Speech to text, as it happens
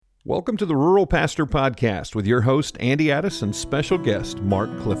Welcome to the Rural Pastor Podcast with your host, Andy Addis, and special guest, Mark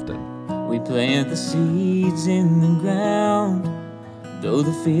Clifton. We plant the seeds in the ground, though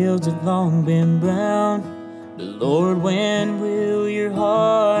the fields have long been brown. But Lord, when will your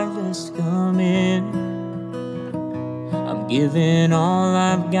harvest come in? I'm giving all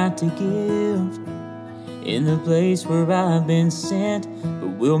I've got to give in the place where I've been sent.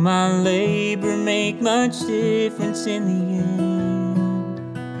 But will my labor make much difference in the end?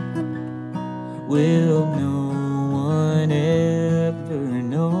 Will no one ever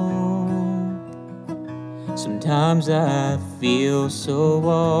know? Sometimes I feel so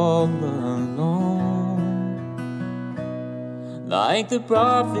all alone. Like the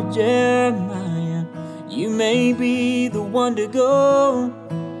prophet Jeremiah, you may be the one to go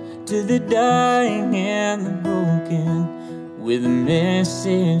to the dying and the broken with a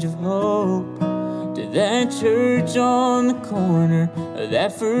message of hope. To that church on the corner of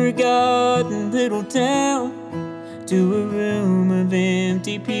that forgotten little town, to a room of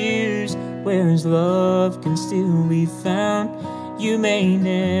empty pews where his love can still be found. You may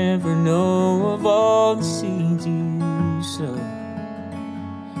never know of all the seeds you sow,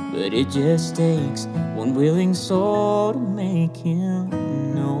 but it just takes one willing soul to make him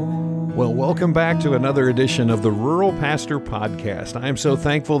know. Well, welcome back to another edition of the Rural Pastor Podcast. I am so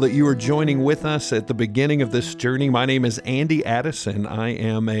thankful that you are joining with us at the beginning of this journey. My name is Andy Addis, and I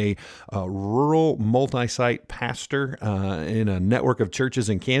am a rural multi-site pastor in a network of churches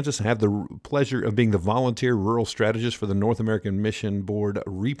in Kansas. I have the pleasure of being the volunteer rural strategist for the North American Mission Board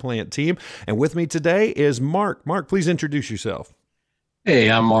Replant team. And with me today is Mark. Mark, please introduce yourself.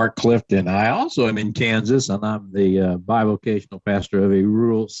 Hey, I'm Mark Clifton. I also am in Kansas, and I'm the bivocational pastor of a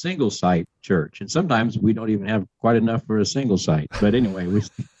rural single-site church. And sometimes we don't even have quite enough for a single site. But anyway,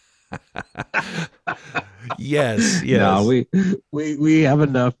 Yes. No, we have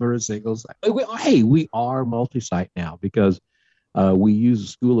enough for a single site. We are multi-site now because we use a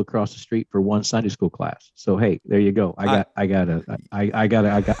school across the street for one Sunday school class. So hey, there you go. I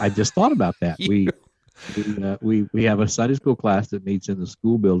just thought about that. We have a Sunday school class that meets in the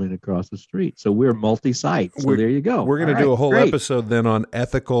school building across the street. So we're multi-site. So there you go. We're going to do a whole episode then on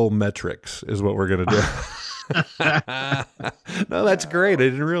ethical metrics is what we're going to do. No, that's great. I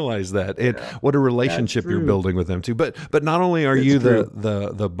didn't realize that. What a relationship you're building with them too. But not only are you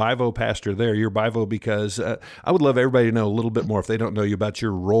the bivo pastor there, you're bivo because I would love everybody to know a little bit more if they don't know you about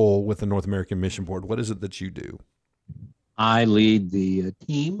your role with the North American Mission Board. What is it that you do? I lead the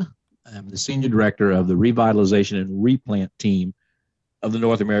team. I'm the senior director of the revitalization and replant team of the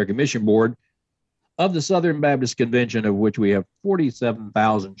North American Mission Board of the Southern Baptist Convention, of which we have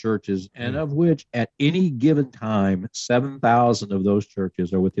 47,000 churches, and of which at any given time, 7,000 of those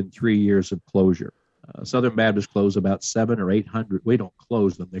churches are within 3 years of closure. Southern Baptists close about 700 or 800. We don't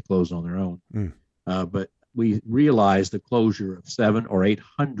close them. They close on their own. But we realize the closure of 700 or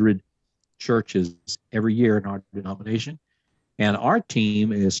 800 churches every year in our denomination. And our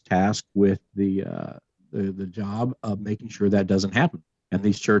team is tasked with the job of making sure that doesn't happen. And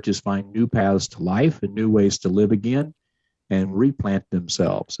these churches find new paths to life and new ways to live again and replant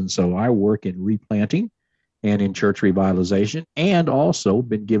themselves. And so I work in replanting and in church revitalization, and also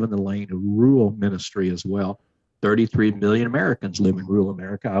been given the lane of rural ministry as well. 33 million Americans live in rural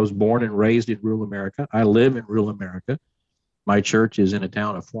America. I was born and raised in rural America. I live in rural America. My church is in a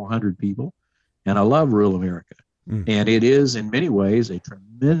town of 400 people, and I love rural America. And it is, in many ways, a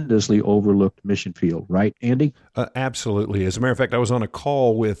tremendously overlooked mission field, right, Andy? Absolutely. As a matter of fact, I was on a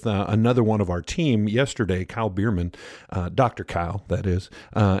call with another one of our team yesterday, Kyle Bierman, Dr. Kyle, that is,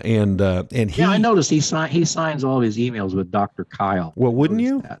 and he. Yeah, I noticed he signs all his emails with Dr. Kyle. Well, wouldn't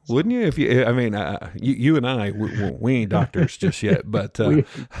you? Wouldn't you? If you, I mean, you and I, we ain't doctors just yet, but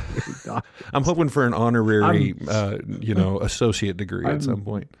I'm hoping for an honorary, associate degree at some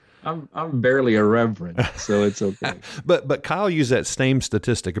point. I'm barely a reverend, so it's okay. But Kyle used that same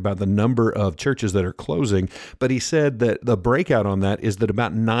statistic about the number of churches that are closing, but he said that the breakout on that is that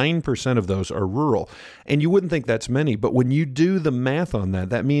about 9% of those are rural. And you wouldn't think that's many, but when you do the math on that,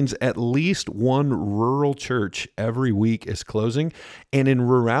 that means at least one rural church every week is closing. And in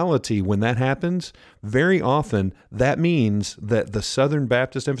rurality, when that happens, very often that means that the Southern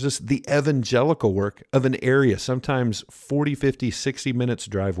Baptist emphasis, the evangelical work of an area, sometimes 40, 50, 60 minutes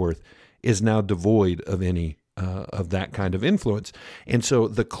drive worth, is now devoid of any of that kind of influence. And so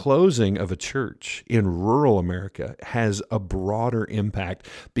the closing of a church in rural America has a broader impact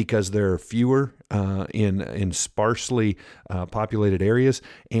because there are fewer in sparsely populated areas.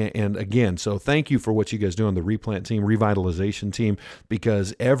 And again, so thank you for what you guys do on the replant team, revitalization team,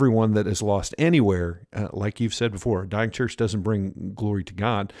 because everyone that is lost anywhere, like you've said before, a dying church doesn't bring glory to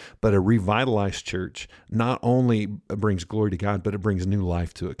God, but a revitalized church not only brings glory to God, but it brings new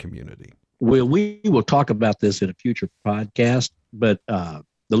life to a community. Well, we will talk about this in a future podcast, but the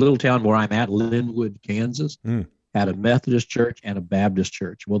little town where I'm at, Linwood, Kansas, had a Methodist church and a Baptist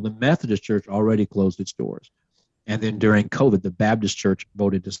church. Well, the Methodist church already closed its doors. And then during COVID, the Baptist church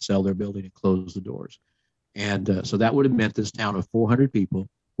voted to sell their building and close the doors. And so that would have meant this town of 400 people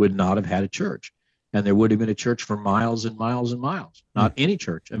would not have had a church. And there would have been a church for miles and miles and miles, not any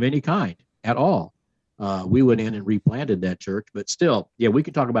church of any kind at all. We went in and replanted that church, but still, yeah, we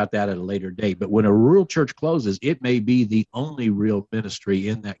could talk about that at a later date. But when a rural church closes, it may be the only real ministry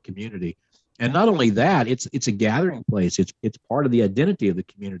in that community. And not only that, it's a gathering place. It's part of the identity of the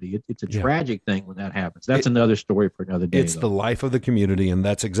community. It's a tragic thing when that happens. That's another story for another day. It's the life of the community, and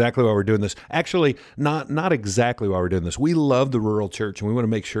that's exactly why we're doing this. Actually, not exactly why we're doing this. We love the rural church, and we want to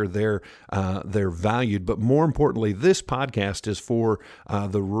make sure they're valued. But more importantly, this podcast is for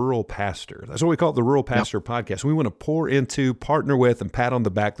the rural pastor. That's what we call it, the Rural Pastor Podcast. We want to pour into, partner with, and pat on the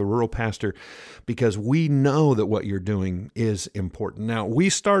back the rural pastor because we know that what you're doing is important. Now,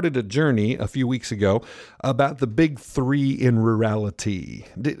 we started a journey a few weeks ago about the big three in rurality.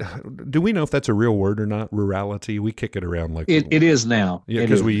 Do we know if that's a real word or not? Rurality? We kick it around like it is now. Yeah,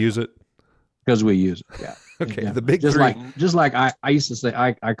 because we use it. Because we use it. Yeah. Okay. Yeah. The big just three. Just like I used to say,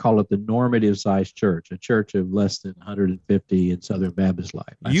 I call it the normative sized church, a church of less than 150 in Southern Baptist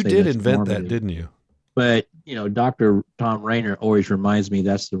life. You did invent that, didn't you? But Dr. Tom Rainer always reminds me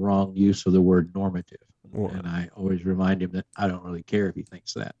that's the wrong use of the word normative. And I always remind him that I don't really care if he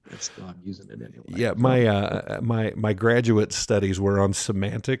thinks that. I'm using it anyway. Yeah, my graduate studies were on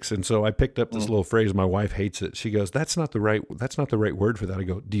semantics, and so I picked up this little phrase. My wife hates it. She goes, "That's not the right word for that." I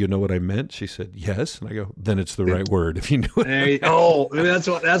go, "Do you know what I meant?" She said, "Yes." And I go, "Then it's the right word if you knew it."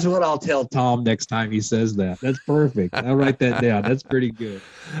 That's what I'll tell Tom next time he says that. That's perfect. I'll write that down. That's pretty good.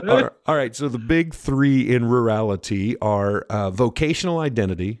 All right. So the big three in rurality are vocational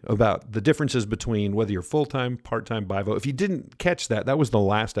identity, about the differences between whether you're full-time, part-time, bivo. If you didn't catch that, that was the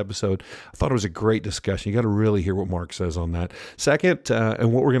last episode. I thought it was a great discussion. You got to really hear what Mark says on that. Second,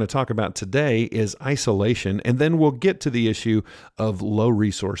 and what we're going to talk about today is isolation, and then we'll get to the issue of low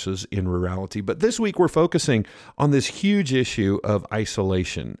resources in rurality. But this week we're focusing on this huge issue of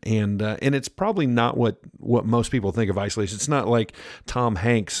isolation, and it's probably not what most people think of isolation. It's not like Tom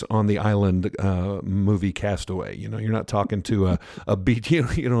Hanks on the island movie Castaway. You're not talking to a beach.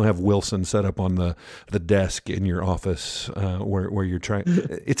 You don't have Wilson set up on the desk in your office where you're trying.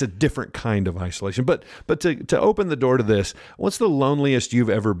 It's a different kind of isolation. But to open the door to this, what's the loneliest you've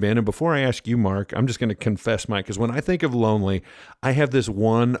ever been? And before I ask you, Mark, I'm just going to confess mine, because when I think of lonely, I have this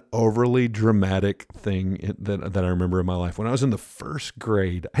one overly dramatic thing that I remember in my life. When I was in the first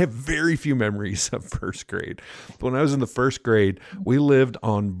grade, I have very few memories of first grade. But when I was in the first grade, we lived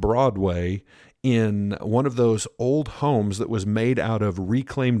on Broadway in one of those old homes that was made out of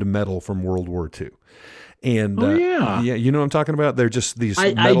reclaimed metal from World War II. And you know what I'm talking about? They're just these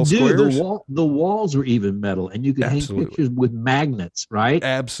metal squares. The walls were even metal, and you could hang pictures with magnets, right?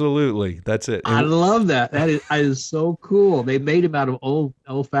 Absolutely, that's it. I love that. That is so cool. They made them out of old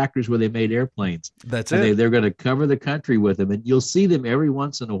factories where they made airplanes. That's it. They're going to cover the country with them, and you'll see them every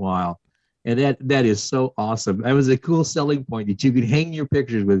once in a while. And that is so awesome. That was a cool selling point, that you could hang your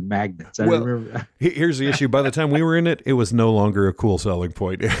pictures with magnets. I remember. Here's the issue. By the time we were in it, it was no longer a cool selling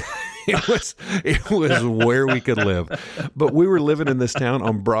point. It was where we could live. But we were living in this town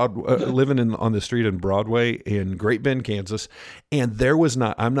on on the street in Broadway in Great Bend, Kansas, and there was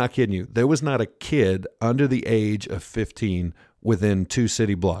not, I'm not kidding you, there was not a kid under the age of 15 within 2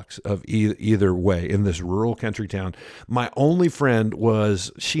 city blocks of either way in this rural country town. My only friend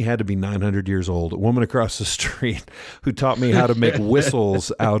she had to be 900 years old, a woman across the street who taught me how to make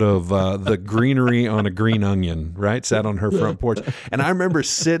whistles out of the greenery on a green onion, right? Sat on her front porch. And I remember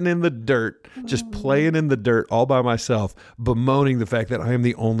sitting in the dirt, just playing in the dirt all by myself, bemoaning the fact that I am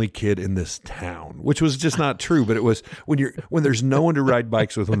the only kid in this town, which was just not true. But it was when there's no one to ride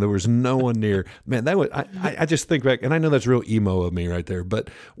bikes with, when there was no one near, man, that was, I just think back, and I know that's real emo of me right there, but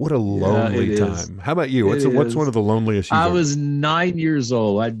what a lonely time. How about you? What's one of the loneliest I was 9 years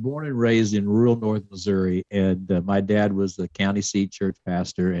old. I'd born and raised in rural North Missouri, and my dad was the county seat church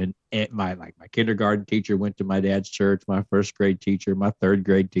pastor, and my kindergarten teacher went to my dad's church, my first grade teacher, my third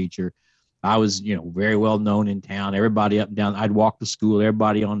grade teacher, I was, very well known in town. Everybody up and down. I'd walk to school.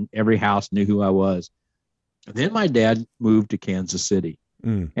 Everybody on every house knew who I was. And then my dad moved to Kansas City.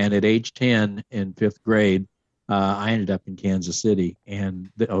 And at age 10 in fifth grade, I ended up in Kansas City. And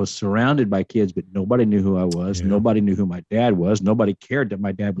I was surrounded by kids, but nobody knew who I was. Yeah. Nobody knew who my dad was. Nobody cared that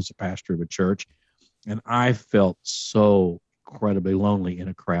my dad was a pastor of a church. And I felt so incredibly lonely in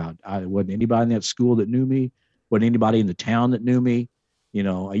a crowd. I wasn't anybody in that school that knew me. Wasn't anybody in the town that knew me.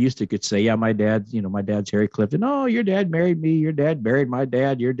 I used to could say, yeah, my dad's Harry Clifton. Oh, your dad married me. Your dad married my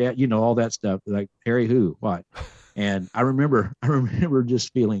dad. Your dad, all that stuff. Like, Harry who? What? And I remember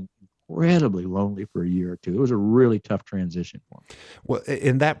just feeling incredibly lonely for a year or two. It was a really tough transition for me. Well,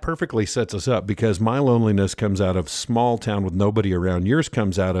 and that perfectly sets us up, because my loneliness comes out of small town with nobody around. Yours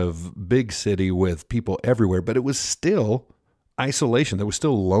comes out of big city with people everywhere, but it was still isolation. There was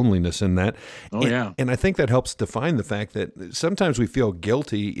still loneliness in that. And I think that helps define the fact that sometimes we feel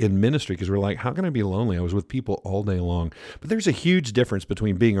guilty in ministry because we're like, how can I be lonely? I was with people all day long. But there's a huge difference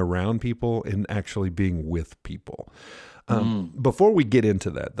between being around people and actually being with people. Before we get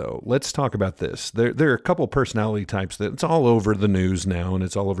into that, though, let's talk about this. There are a couple of personality types that it's all over the news now, and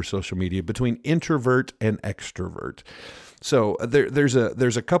it's all over social media, between introvert and extrovert. So there's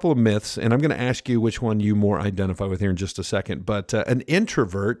a couple of myths, and I'm going to ask you which one you more identify with here in just a second. But an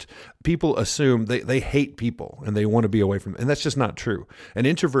introvert, people assume they hate people and they want to be away from them, and that's just not true. An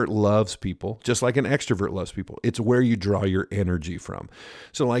introvert loves people, just like an extrovert loves people. It's where you draw your energy from.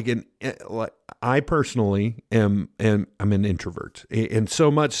 So I personally am I'm an introvert, and so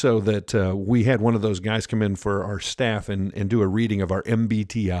much so that we had one of those guys come in for our staff and do a reading of our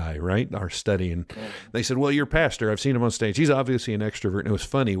MBTI, right, our study, and they said, well, your pastor, I've seen him on stage. He's obviously an extrovert. And it was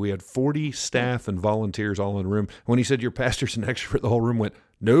funny. We had 40 staff and volunteers all in the room. When he said your pastor's an extrovert, the whole room went,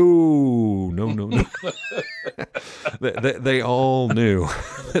 no. They all knew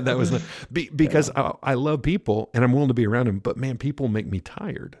that was because I love people and I'm willing to be around them. But man, people make me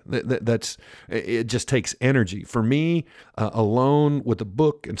tired. It just takes energy for me. Alone with a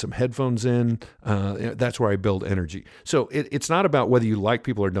book and some headphones in, that's where I build energy. So it's not about whether you like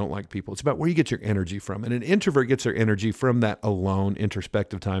people or don't like people. It's about where you get your energy from. And an introvert gets their energy from that alone,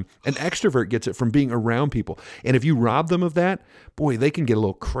 introspective time. An extrovert gets it from being around people. And if you rob them of that, boy, they can get a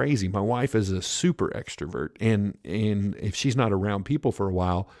little crazy. My wife is a super extrovert, and if she's not around people for a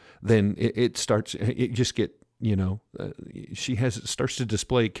while, then it starts. It just get she starts to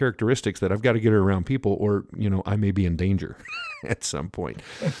display characteristics that I've got to get her around people, or I may be in danger at some point.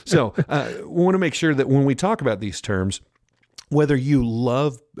 So we want to make sure that when we talk about these terms, whether you're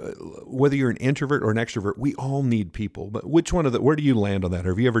an introvert or an extrovert, we all need people. But where do you land on that? Or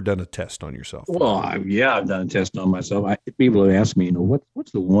have you ever done a test on yourself? Well, I've done a test on myself. People have asked me,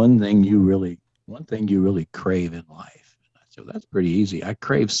 what's the one thing you really crave in life? So that's pretty easy. I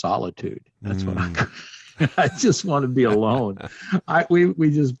crave solitude. That's what I just want to be alone. We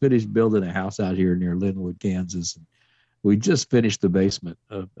just finished building a house out here near Linwood, Kansas. And we just finished the basement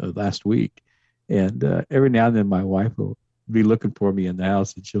of last week. And every now and then my wife will be looking for me in the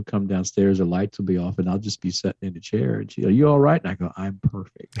house, and she'll come downstairs, the lights will be off, and I'll just be sitting in the chair, and are you all right? And I go, I'm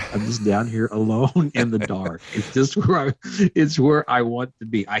perfect. I'm just down here alone in the dark. It's just where I want to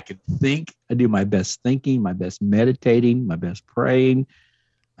be. I can think. I do my best thinking, my best meditating, my best praying.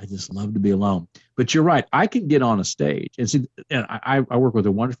 I just love to be alone. But you're right. I can get on a stage and see. And I work with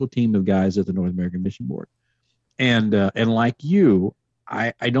a wonderful team of guys at the North American Mission Board, and like you,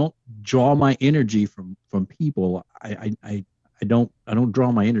 I don't draw my energy from people. I don't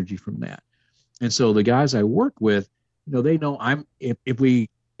draw my energy from that. And so the guys I work with, they know if we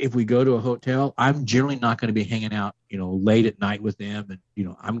go to a hotel, I'm generally not going to be hanging out, late at night with them, and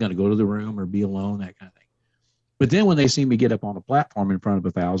I'm going to go to the room or be alone, that kind of thing. But then when they see me get up on a platform in front of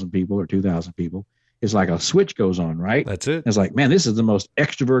 1,000 people or 2,000 people, it's like a switch goes on, right? That's it. It's like, man, this is the most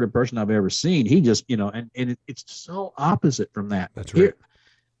extroverted person I've ever seen. He just, and it's so opposite from that. That's right.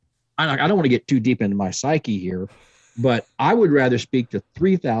 I don't want to get too deep into my psyche here, but I would rather speak to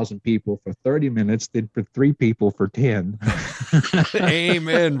 3,000 people for 30 minutes than for 3 people for 10.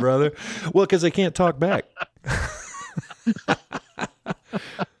 Amen, brother. Well, because they can't talk back.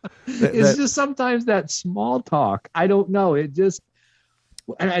 It's just sometimes that small talk. I don't know. It just,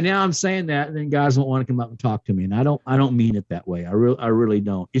 and now I'm saying that, and then guys don't want to come up and talk to me, and I don't mean it that way. I really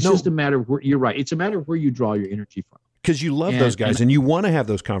don't. It's just a matter of where you're right. It's a matter of where you draw your energy from. Because you love those guys and you want to have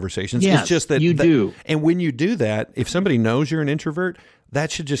those conversations. Yes, it's just that you do. And when you do that, if somebody knows you're an introvert,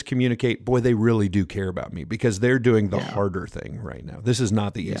 that should just communicate, boy, they really do care about me, because they're doing the harder thing right now. This is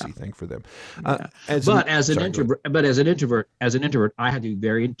not the easy thing for them. As an introvert, I have to be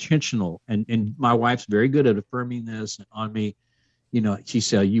very intentional. And my wife's very good at affirming this on me. she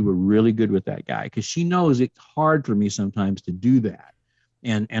said, you were really good with that guy, because she knows it's hard for me sometimes to do that.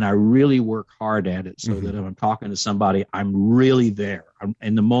 And I really work hard at it so that if I'm talking to somebody, I'm really there. I'm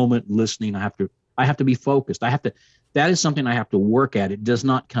in the moment listening. I have to be focused. That is something I have to work at. It does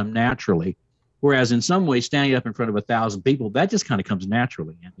not come naturally. Whereas in some ways, standing up in front of 1,000 people, that just kind of comes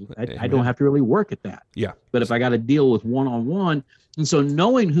naturally. I don't have to really work at that. Yeah. But if I got to deal with one-on-one, and so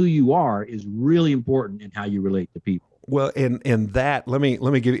knowing who you are is really important in how you relate to people. Well, and that, let me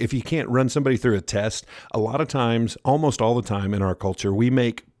give you, if you can't run somebody through a test, a lot of times, almost all the time in our culture, we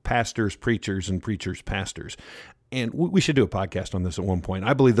make pastors preachers and preachers pastors. And we should do a podcast on this at one point.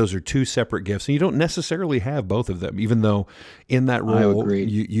 I believe those are two separate gifts, and you don't necessarily have both of them, even though in that role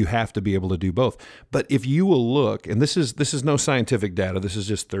you have to be able to do both. But if you will look, and this is no scientific data, this is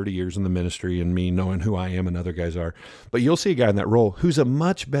just 30 years in the ministry and me knowing who I am and other guys are, but you'll see a guy in that role who's a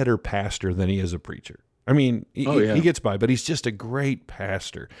much better pastor than he is a preacher. I mean, he gets by, but he's just a great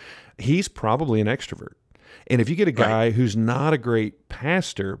pastor. He's probably an extrovert. And if you get a guy who's not a great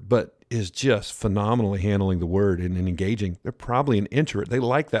pastor, but is just phenomenally handling the word and engaging, they're probably an introvert. They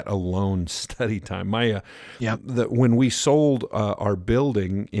like that alone study time. When we sold our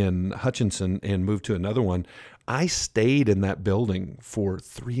building in Hutchinson and moved to another one, I stayed in that building for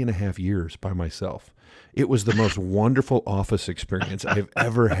 3.5 years by myself. It was the most wonderful office experience I've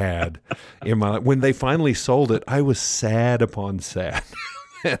ever had in my life. When they finally sold it, I was sad upon sad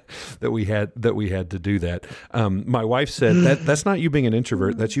that we had to do that. My wife said that's not you being an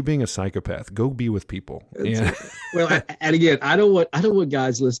introvert. That's you being a psychopath. Go be with people. Well, and again, I don't want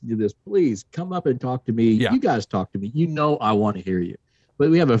guys listening to this. Please come up and talk to me. Yeah. You guys talk to me. I want to hear you. But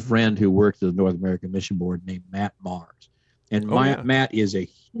we have a friend who works at the North American Mission Board named Matt Mars. And Matt is a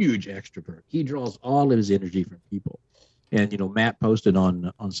huge extrovert. He draws all of his energy from people. And, Matt posted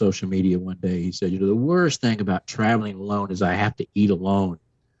on social media one day, he said, the worst thing about traveling alone is I have to eat alone.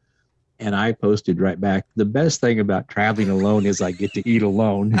 And I posted right back, the best thing about traveling alone is I get to eat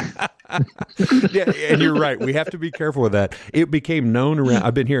alone. Yeah, and you're right. We have to be careful with that. It became known around,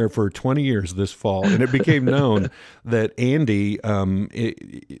 I've been here for 20 years this fall, and it became known that Andy,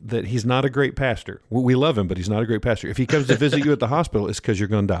 that he's not a great pastor. We love him, but he's not a great pastor. If he comes to visit you at the hospital, it's because you're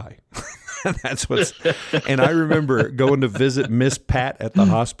going to die. And I remember going to visit Miss Pat at the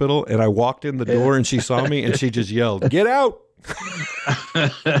hospital, and I walked in the door and she saw me and she just yelled, "Get out."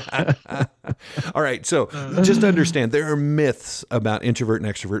 All right, so just understand there are myths about introvert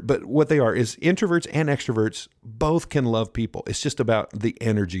and extrovert, but what they are is introverts and extroverts both can love people. It's just about the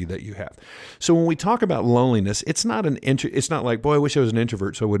energy that you have. So when we talk about loneliness, it's not like, boy, I wish I was an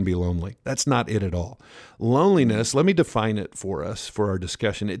introvert so I wouldn't be lonely. That's not it at all. Loneliness, let me define it for us for our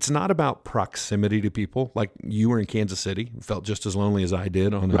discussion. It's not about proximity to people, like you were in Kansas City, felt just as lonely as I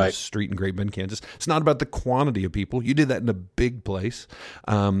did on a street in Great Bend, Kansas. It's not about the quantity of people. You did that in a big place,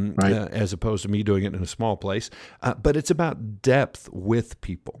 as opposed to me doing it in a small place. But it's about depth with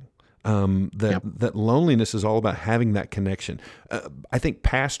people. That loneliness is all about having that connection. I think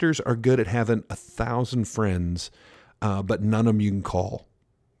pastors are good at having 1,000 friends, but none of them you can call.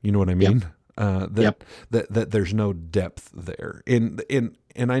 You know what I mean? That there's no depth there.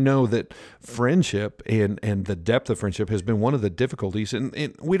 And I know that friendship and the depth of friendship has been one of the difficulties. And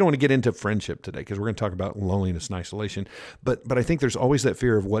we don't want to get into friendship today because we're going to talk about loneliness and isolation. But I think there's always that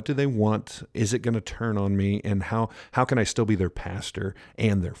fear of what do they want? Is it going to turn on me? And how can I still be their pastor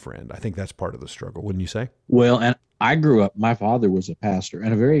and their friend? I think that's part of the struggle, wouldn't you say? Well, and I grew up, my father was a pastor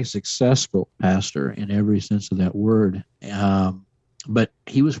and a very successful pastor in every sense of that word. But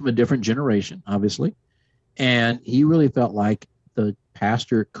he was from a different generation, obviously. And he really felt like the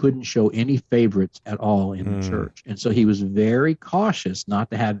pastor couldn't show any favorites at all in the church. And so he was very cautious not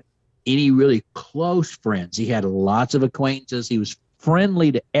to have any really close friends. He had lots of acquaintances. He was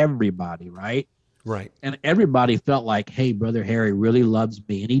friendly to everybody, right? Right. And everybody felt like, hey, Brother Harry really loves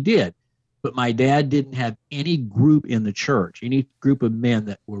me. And he did. But my dad didn't have any group in the church, any group of men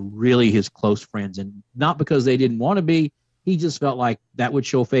that were really his close friends. And not because they didn't want to be, he just felt like that would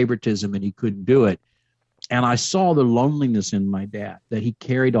show favoritism and he couldn't do it. And I saw the loneliness in my dad, that he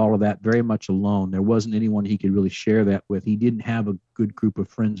carried all of that very much alone. There wasn't anyone he could really share that with. He didn't have a good group of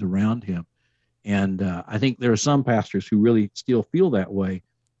friends around him. And I think there are some pastors who really still feel that way.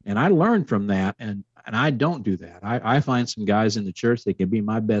 And I learned from that, and I don't do that. I find some guys in the church that can be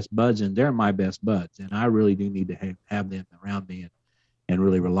my best buds, and they're my best buds. And I really do need to have them around me and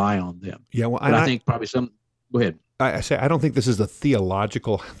really rely on them. Yeah, well, but I think probably go ahead. I say I don't think this is a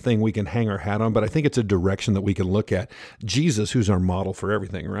theological thing we can hang our hat on, but I think it's a direction that we can look at. Jesus, who's our model for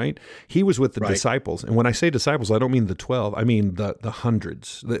everything, right? He was with the disciples. And when I say disciples, I don't mean the 12. I mean the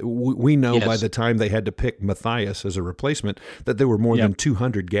hundreds. We know by the time they had to pick Matthias as a replacement that there were more than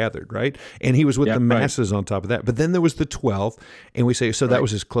 200 gathered, right? And he was with the masses on top of that. But then there was the 12, and we say, so that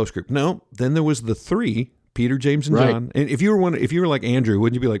was his close group. No, then there was the 3, Peter, James, and John. And if you were like Andrew,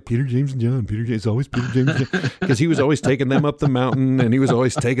 wouldn't you be like Peter, James, and John? Peter, James, always Peter, James, and John, because he was always taking them up the mountain, and he was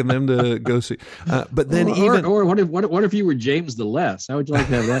always taking them to go see. But then or what if you were James the Less? How would you like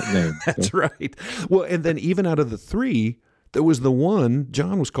to have that name? That's right. Well, and then even out of the 3, there was the one,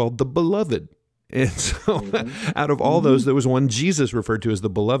 John was called the Beloved. And so out of all those, there was one Jesus referred to as the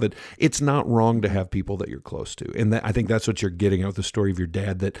beloved. It's not wrong to have people that you're close to. And I think that's what you're getting out of the story of your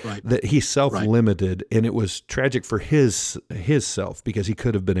dad, that he's self-limited, and it was tragic for his self because he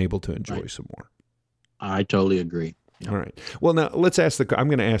could have been able to enjoy some more. I totally agree. All right. Well, now let's I'm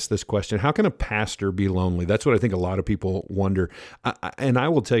going to ask this question. How can a pastor be lonely? That's what I think a lot of people wonder. And I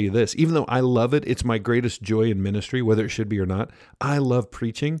will tell you this, even though I love it, it's my greatest joy in ministry, whether it should be or not. I love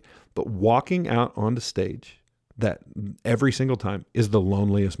preaching, but walking out on the stage that every single time is the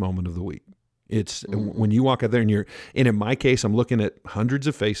loneliest moment of the week. It's when you walk out there and in my case, I'm looking at hundreds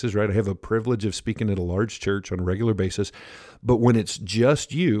of faces, right? I have a privilege of speaking at a large church on a regular basis, but when it's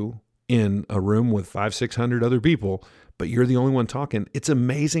just you in a room with 500-600 other people, but you're the only one talking, it's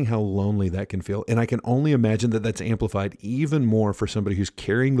amazing how lonely that can feel. And I can only imagine that that's amplified even more for somebody who's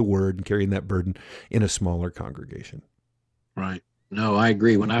carrying the word and carrying that burden in a smaller congregation. Right. No, I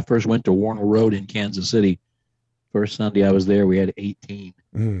agree. When I first went to Warnell Road in Kansas City, first Sunday I was there, we had 18.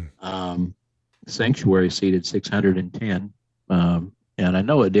 Sanctuary seated 610. And I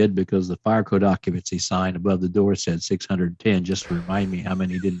know it did because the fire code occupancy sign above the door said 610, just to remind me how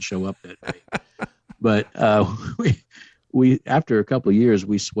many didn't show up that day. But we after a couple of years,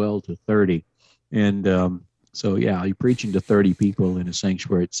 we swelled to 30. And so, yeah, you're preaching to 30 people in a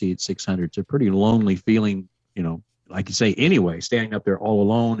sanctuary at 600. It's a pretty lonely feeling, like you say, anyway, standing up there all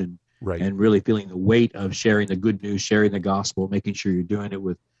alone and really feeling the weight of sharing the good news, sharing the gospel, making sure you're doing it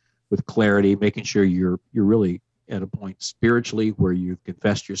with clarity, making sure you're really at a point spiritually where you've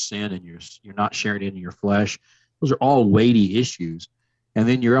confessed your sin and you're not sharing it in your flesh. Those are all weighty issues. And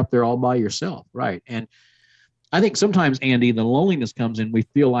then you're up there all by yourself, right? And I think sometimes, Andy, the loneliness comes in. We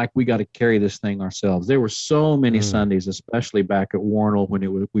feel like we got to carry this thing ourselves. There were so many Sundays, especially back at Warnell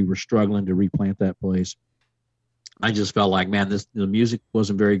when we were struggling to replant that place. I just felt like, man, the music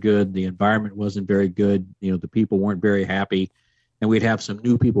wasn't very good. The environment wasn't very good. The people weren't very happy. And we'd have some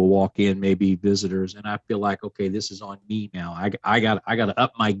new people walk in, maybe visitors, and I feel like, okay, this is on me now. I got to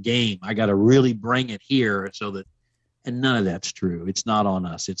up my game. I got to really bring it here and none of that's true. It's not on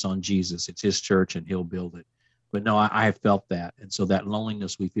us. It's on Jesus. It's his church, and he'll build it. But no, I have felt that. And so that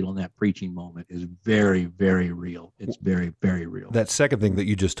loneliness we feel in that preaching moment is very, very real. It's very, very real. That second thing that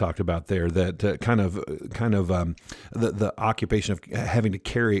you just talked about there, that kind of the occupation of having to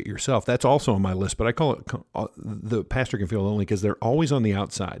carry it yourself, that's also on my list. But I call it the pastor can feel lonely because they're always on the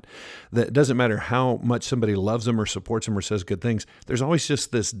outside. That it doesn't matter how much somebody loves them or supports them or says good things. There's always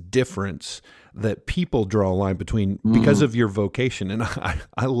just this difference that people draw a line between because of your vocation. And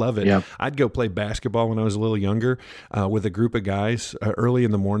I love it. Yep. I'd go play basketball when I was a little younger with a group of guys early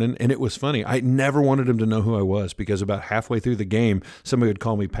in the morning. And it was funny. I never wanted them to know who I was because about halfway through the game, somebody would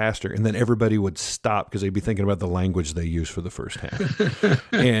call me pastor. And then everybody would stop because they'd be thinking about the language they used for the first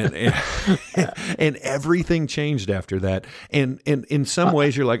half. and everything changed after that. And in some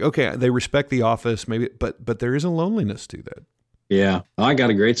ways you're like, okay, they respect the office maybe, but there is a loneliness to that. Yeah, I got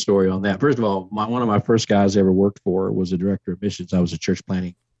a great story on that. First of all, one of my first guys I ever worked for was a director of missions. I was a church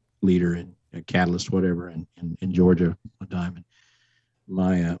planting leader in Catalyst, whatever, in Georgia one time.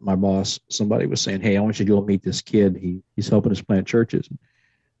 And my boss, somebody was saying, "Hey, I want you to go meet this kid. He's helping us plant churches."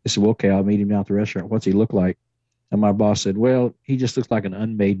 I said, "Well, okay, I'll meet him out at the restaurant. What's he look like?" And my boss said, "Well, he just looks like an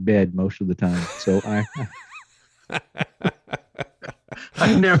unmade bed most of the time." So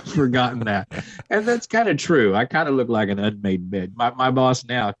I've never forgotten that. And that's kind of true. I kind of look like an unmade bed. My boss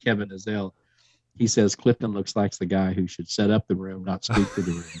now, Kevin Azell, he says Clifton looks like the guy who should set up the room, not speak to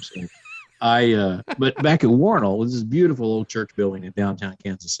the room. So but back at Warnell, this beautiful old church building in downtown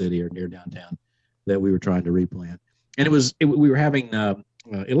Kansas City or near downtown that we were trying to replant. And we were having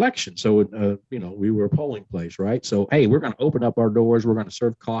election. So, we were a polling place, right? So, hey, we're going to open up our doors. We're going to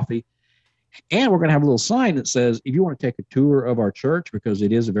serve coffee. And we're going to have a little sign that says, if you want to take a tour of our church, because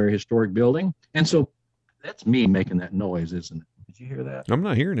it is a very historic building. And so that's me making that noise, isn't it? Did you hear that? I'm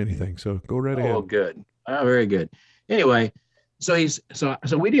not hearing anything, so go right ahead. Oh, good. Very good. Anyway, So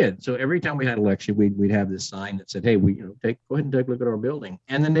we did. So every time we had an election, we'd have this sign that said, "Hey, go ahead and take a look at our building."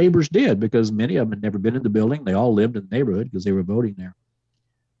 And the neighbors did, because many of them had never been in the building. They all lived in the neighborhood because they were voting there.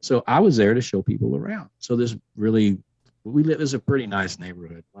 So I was there to show people around. So this is a pretty nice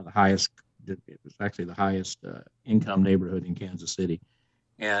neighborhood, one of the highest. It was actually the highest income neighborhood in Kansas City.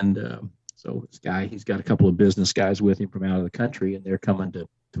 And so this guy, he's got a couple of business guys with him from out of the country, and they're coming to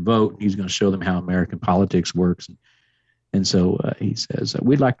vote. And he's going to show them how American politics works. And so he says,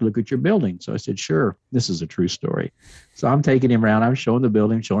 "We'd like to look at your building." So I said, "Sure." This is a true story. So I'm taking him around. I'm showing the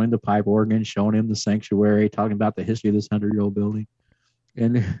building, showing him the pipe organ, showing him the sanctuary, talking about the history of this 100-year-old building.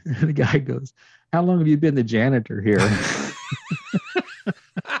 And the guy goes, "How long have you been the janitor here?"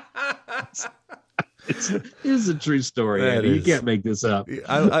 It's a true story. You can't make this up.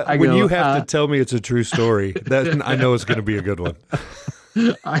 When you have to tell me it's a true story, that I know it's going to be a good one.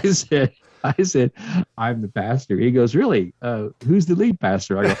 I said, "I'm the pastor." He goes, "Really? Who's the lead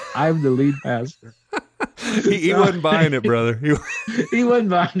pastor?" I go, "I'm the lead pastor." He wasn't buying it, brother. He wasn't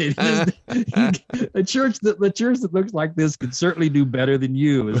buying it. A church that looks like this could certainly do better than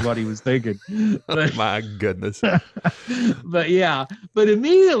you, is what he was thinking. But, my goodness. But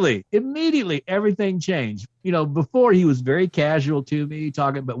immediately everything changed. Before he was very casual to me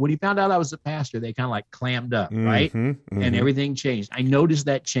talking, but when he found out I was a pastor, they kind of like clammed up, right? Mm-hmm. And everything changed. I noticed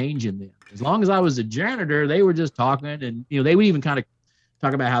that change in them. As long as I was a janitor, they were just talking, and they would even kind of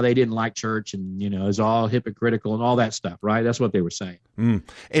talk about how they didn't like church, and it's all hypocritical and all that stuff, right? That's what they were saying. And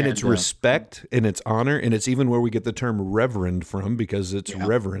it's respect, and it's honor, and it's even where we get the term reverend from, because it's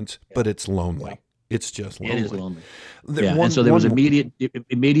reverence, but it's lonely. Yeah. It's just lonely. It is lonely. And so there was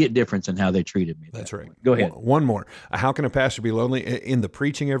immediate difference in how they treated me. That's right. Go ahead. One more. How can a pastor be lonely? In the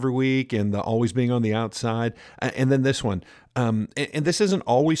preaching every week, and the always being on the outside. And then this one. And this isn't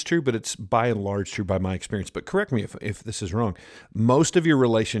always true, but it's by and large true by my experience. But correct me if this is wrong. Most of your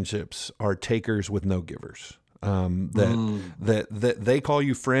relationships are takers with no givers. That they call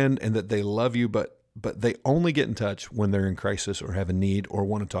you friend, and that they love you, but they only get in touch when they're in crisis or have a need or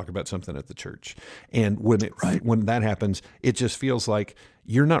want to talk about something at the church. And when that happens, it just feels like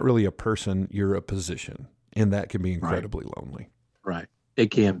you're not really a person, you're a position. And that can be incredibly lonely. Right.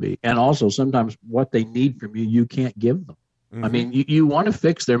 It can be. And also sometimes what they need from you, you can't give them. Mm-hmm. I mean, you want to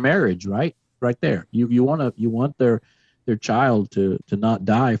fix their marriage, right? Right there. You want their child to not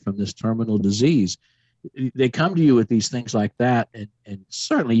die from this terminal disease. They come to you with these things like that. And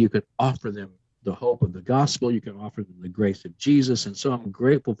certainly you could offer them the hope of the gospel. You can offer them the grace of Jesus. And so I'm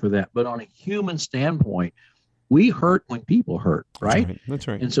grateful for that. But on a human standpoint, we hurt when people hurt, right? That's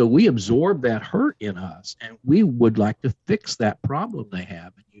right. And so we absorb that hurt in us, and we would like to fix that problem they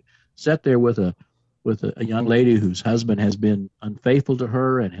have. And you sit there with a young lady whose husband has been unfaithful to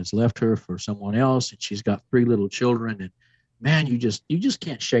her and has left her for someone else, and she's got 3 little children, and man, you just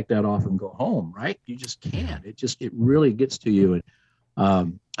can't shake that off and go home, right? You just can't. It really gets to you. And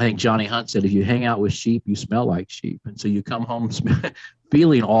I think Johnny Hunt said, if you hang out with sheep, you smell like sheep. And so you come home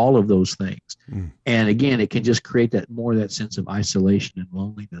feeling all of those things. And again, it can just create that sense of isolation and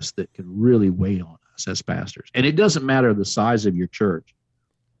loneliness that can really weigh on us as pastors. And it doesn't matter the size of your church.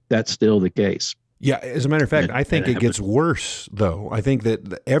 That's still the case. Yeah, as a matter of fact, I think it gets worse, though. I think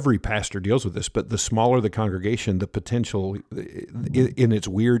that every pastor deals with this, but the smaller the congregation, the potential in its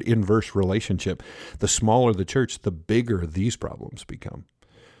weird inverse relationship, the smaller the church, the bigger these problems become.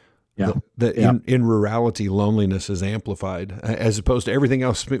 Yeah. In rurality, loneliness is amplified, as opposed to everything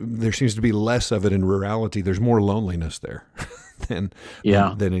else. There seems to be less of it in rurality. There's more loneliness there than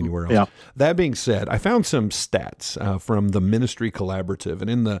anywhere else. Yeah. That being said, I found some stats from the Ministry Collaborative, and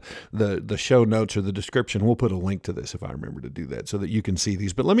in the show notes or the description, we'll put a link to this if I remember to do that, so that you can see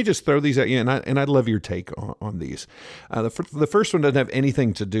these. But let me just throw these at you, and I'd love your take on these. The first one doesn't have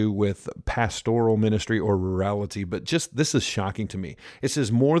anything to do with pastoral ministry or rurality, but just this is shocking to me. It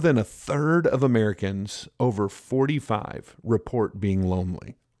says more than a third of Americans over 45 report being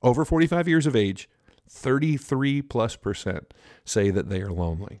lonely. Over 45 years of age, 33+% say that they are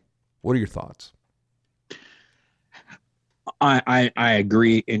lonely. What are your thoughts? I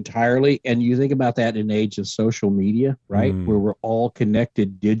agree entirely. And you think about that in the age of social media, right? Where we're all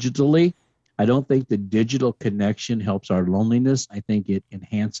connected digitally. I don't think the digital connection helps our loneliness. I think it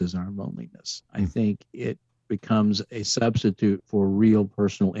enhances our loneliness. I think it becomes a substitute for real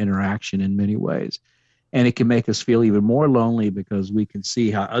personal interaction in many ways. And it can make us feel even more lonely because we can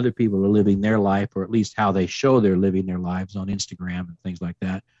see how other people are living their life, or at least how they show they're living their lives on Instagram and things like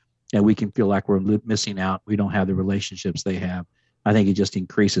that. And we can feel like we're missing out. We don't have the relationships they have. I think it just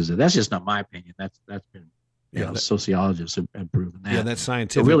increases it. That's just not my opinion. That's been, sociologists have proven that. Yeah, that's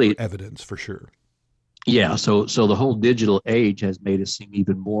scientific evidence for sure. Yeah, so the whole digital age has made us seem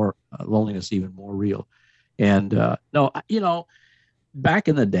even more loneliness even more real. And no, back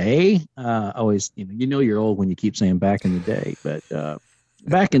in the day, always you're old when you keep saying back in the day, but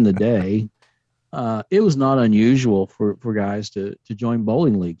back in the day, it was not unusual for guys to join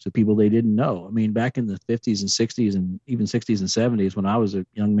bowling leagues with people they didn't know. I mean, back in the 50s and 60s and even 60s and 70s, when I was a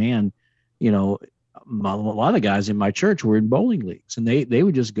young man, a lot of the guys in my church were in bowling leagues, and they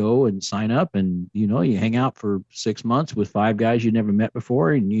would just go and sign up, and you hang out for 6 months with 5 guys you never met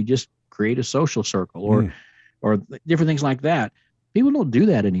before, and you just create a social circle or different things like that. People don't do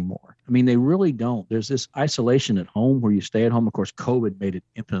that anymore. I mean, they really don't. There's this isolation at home where you stay at home. Of course, COVID made it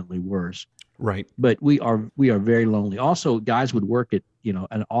infinitely worse. Right. But we are very lonely. Also, guys would work at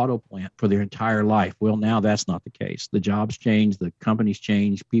an auto plant for their entire life. Well, now that's not the case. The jobs change, the companies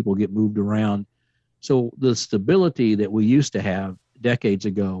change, people get moved around. So the stability that we used to have decades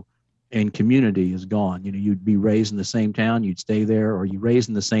ago in community is gone. You'd be raised in the same town, you'd stay there, or you raised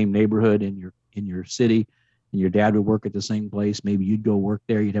in the same neighborhood in your city, and your dad would work at the same place. Maybe you'd go work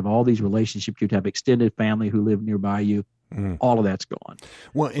there. You'd have all these relationships. You'd have extended family who live nearby you. All of that's gone.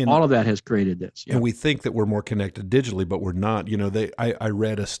 Well, all of that has created this. Yeah. And we think that we're more connected digitally, but we're not. I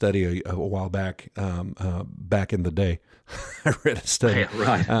read a study a while back, back in the day. I read a study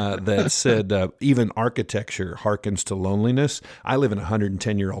that said even architecture harkens to loneliness. I live in a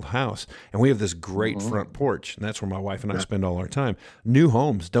 110-year-old house, and we have this great front porch, and that's where my wife and I spend all our time. New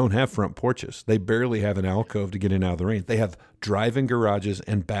homes don't have front porches. They barely have an alcove to get in and out of the rain. They have drive-in garages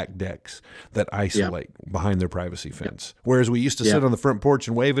and back decks that isolate behind their privacy fence. Whereas we used to sit on the front porch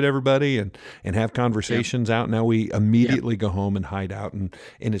and wave at everybody and have conversations out. Now we immediately go home and hide out, and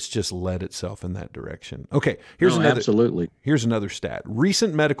it's just led itself in that direction. Okay, here's another stat.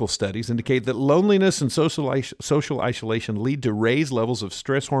 Recent medical studies indicate that loneliness and social isolation lead to raised levels of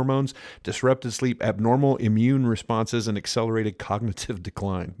stress hormones, disrupted sleep, abnormal immune responses, and accelerated cognitive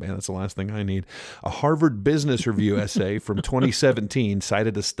decline. Man, that's the last thing I need. A Harvard Business Review essay from 2017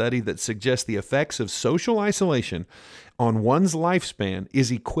 cited a study that suggests the effects of social isolation on one's lifespan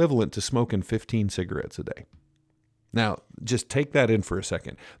is equivalent to smoking 15 cigarettes a day. Now, just take that in for a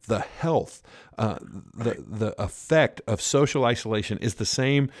second. The health, the effect of social isolation is the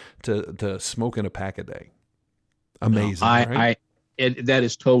same to smoking a pack a day. Amazing, right? That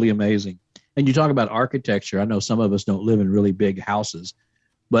is totally amazing. And you talk about architecture. I know some of us don't live in really big houses,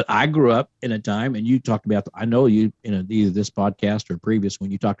 but I grew up in a time, and you talked about, I know you in either this podcast or previous,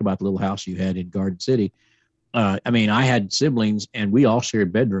 when you talked about the little house you had in Garden City. I had siblings, and we all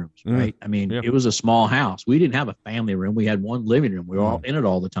shared bedrooms, right? It was a small house. We didn't have a family room. We had one living room. We were all in it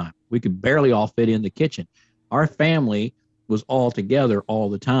all the time. We could barely all fit in the kitchen. Our family was all together all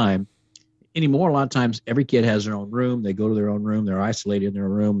the time. Anymore, a lot of times, every kid has their own room. They go to their own room. They're isolated in their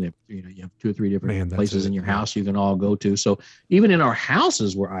room. You have 2 or 3 different places in your house you can all go to. So even in our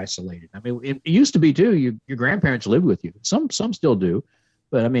houses, we're isolated. It used to be too. Your grandparents lived with you. Some still do,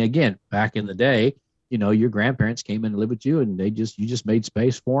 but again, back in the day, your grandparents came in and lived with you, and you just made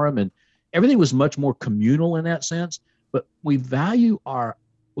space for them, and everything was much more communal in that sense. But we value our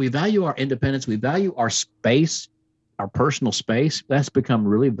independence. We value our space. Our personal space, that's become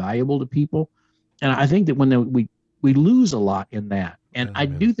really valuable to people. And I think that when we lose a lot in that. And I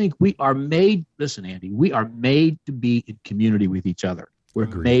do think we are made, listen, Andy, we are made to be in community with each other. We're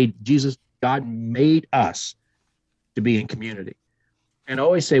made, God made us to be in community. And I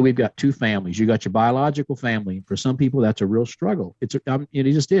always say we've got 2 families. You got your biological family. For some people, that's a real struggle. It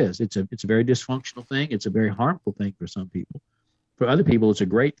just is. It's a very dysfunctional thing. It's a very harmful thing for some people. For other people, it's a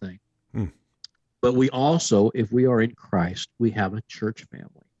great thing. But we also, if we are in Christ, we have a church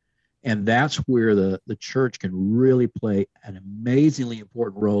family. And that's where the church can really play an amazingly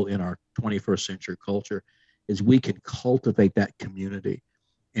important role in our 21st century culture, is we can cultivate that community.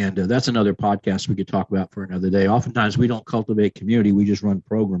 And that's another podcast we could talk about for another day. Oftentimes we don't cultivate community. We just run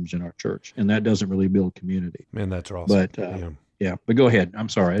programs in our church, and that doesn't really build community. Man, that's awesome. But but go ahead. I'm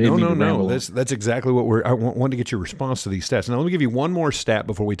sorry. I didn't mean to ramble. That's exactly what I want to get your response to these stats. Now, let me give you one more stat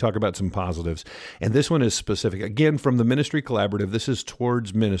before we talk about some positives. And this one is specific. Again, from the Ministry Collaborative, this is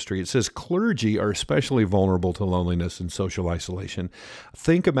towards ministry. It says clergy are especially vulnerable to loneliness and social isolation.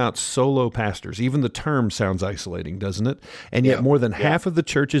 Think about solo pastors. Even the term sounds isolating, doesn't it? And yet more than half of the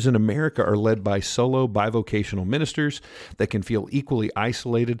churches in America are led by solo bivocational ministers that can feel equally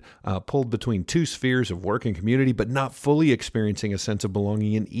isolated, pulled between 2 spheres of work and community, but not fully experiencing a sense of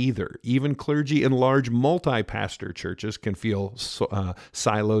belonging in either. Even clergy in large multi-pastor churches can feel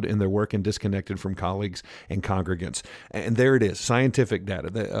siloed in their work and disconnected from colleagues and congregants. And there it is, scientific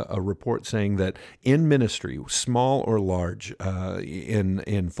data, a report saying that in ministry, small or large,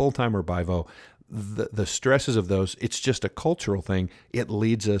 in full-time or bivo, the stresses of those, it's just a cultural thing. It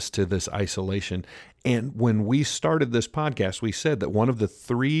leads us to this isolation. And when we started this podcast, we said that one of the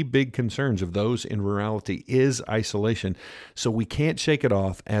three big concerns of those in rurality is isolation. So we can't shake it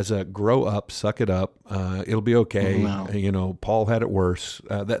off as a grow up, suck it up. It'll be okay. Wow. Paul had it worse.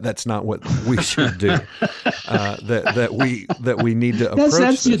 That's not what we should do. That we need to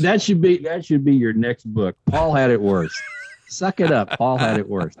approach this. That should be your next book. Paul had it worse. Suck it up. Paul had it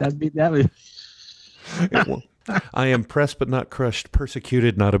worse. That would. I am pressed but not crushed,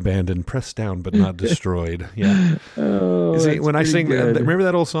 persecuted not abandoned, pressed down but not destroyed. Yeah. See, when I sing, remember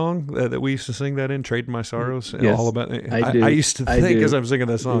that old song that we used to sing that in, "Trade My Sorrows"? Yes, all about. I used to think as I'm singing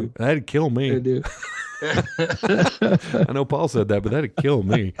that song, that'd kill me. I do. I know Paul said that, but that'd kill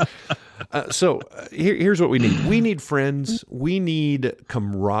me. Here's what we need. We need friends. We need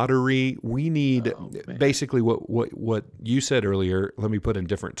camaraderie. We need basically what you said earlier. Let me put in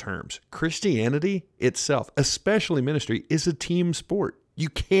different terms. Christianity itself, especially ministry, is a team sport. You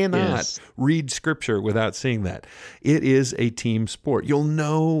cannot read Scripture without seeing that. It is a team sport. You'll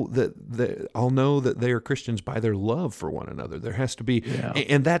know I'll know that they are Christians by their love for one another. There has to be,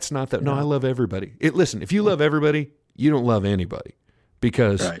 and that's not that. No, I love everybody. Listen, if you love everybody, you don't love anybody.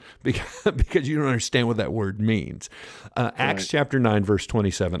 Because you don't understand what that word means. Acts chapter 9, verse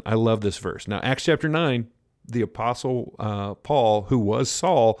 27. I love this verse. Now, Acts chapter 9, the apostle Paul, who was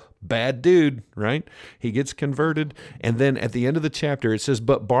Saul, bad dude, right? He gets converted. And then at the end of the chapter, it says,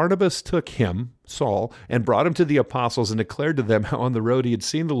 "But Barnabas took him," Saul, "and brought him to the apostles and declared to them how on the road he had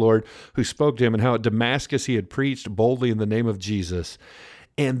seen the Lord who spoke to him, and how at Damascus he had preached boldly in the name of Jesus."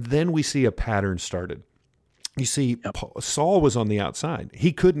 And then we see a pattern started. You see, Saul was on the outside.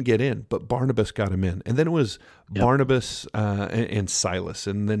 He couldn't get in, but Barnabas got him in. And then it was Barnabas and Silas,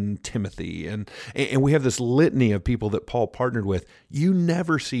 and then Timothy. And we have this litany of people that Paul partnered with. You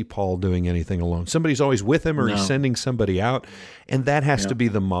never see Paul doing anything alone. Somebody's always with him, or he's sending somebody out. And that has to be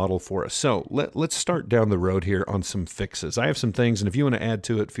the model for us. So let's start down the road here on some fixes. I have some things, and if you want to add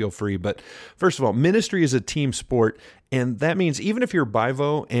to it, feel free. But first of all, ministry is a team sport. And that means even if you're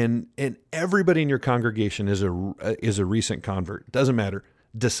bivo and everybody in your congregation is a recent convert, doesn't matter.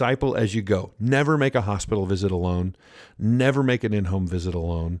 Disciple as you go. Never make a hospital visit alone. Never make an in-home visit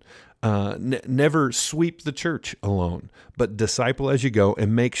alone. Never sweep the church alone. But disciple as you go,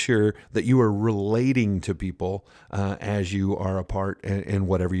 and make sure that you are relating to people as you are a part in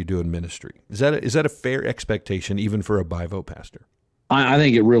whatever you do in ministry. Is that a fair expectation even for a bivo pastor? I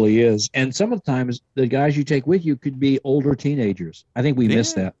think it really is. And some of the times, the guys you take with you could be older teenagers. I think we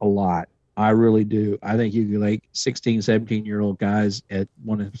miss that a lot. I really do. I think you like 16, 17-year-old guys that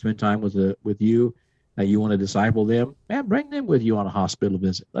want to spend time with you, you want to disciple them. Man, bring them with you on a hospital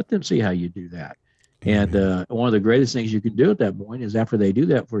visit. Let them see how you do that. And one of the greatest things you can do at that point is after they do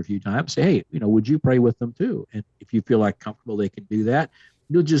that for a few times, say, hey, would you pray with them too? And if you feel like comfortable they can do that,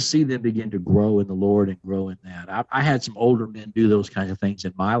 you'll just see them begin to grow in the Lord and grow in that. I had some older men do those kinds of things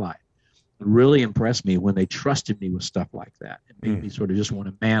in my life. It really impressed me when they trusted me with stuff like that. It made me sort of just want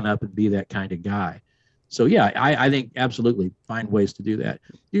to man up and be that kind of guy. So, yeah, I think absolutely find ways to do that.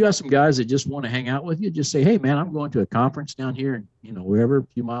 You got some guys that just want to hang out with you. Just say, hey, man, I'm going to a conference down here, wherever, a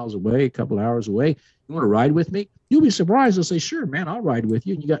few miles away, a couple hours away. You want to ride with me? You'll be surprised. They'll say, sure, man, I'll ride with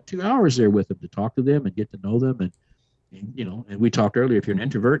you. And you got 2 hours there with them to talk to them and get to know them. And we talked earlier, if you're an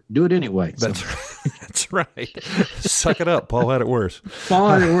introvert, do it anyway. That's right. Suck it up. Paul had it worse. Paul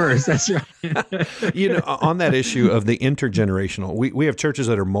had it worse. That's right. On that issue of the intergenerational, we have churches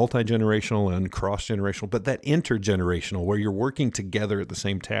that are multi-generational and cross-generational, but that intergenerational, where you're working together at the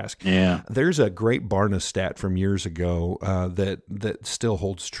same task. Yeah. There's a great Barna stat from years ago that still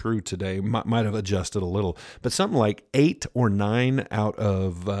holds true today. Might have adjusted a little, but something like 8 or 9 out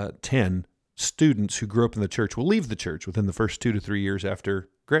of 10 students who grew up in the church will leave the church within the first 2 to 3 years after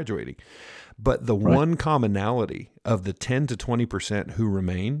graduating. But the one commonality of the 10 to 20% who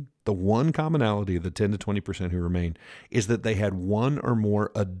remain, is that they had one or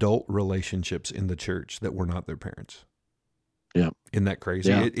more adult relationships in the church that were not their parents. Yeah. Isn't that crazy?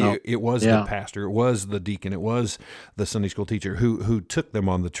 Yeah. It was the pastor, it was the deacon, it was the Sunday school teacher who took them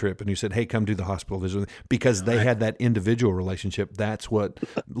on the trip and who said, hey, come do the hospital visit, because they had that individual relationship. That's what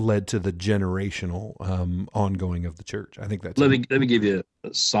led to the generational ongoing of the church. I think that's Let me give you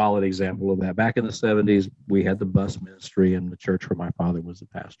a solid example of that. Back in the 70s, we had the bus ministry in the church where my father was the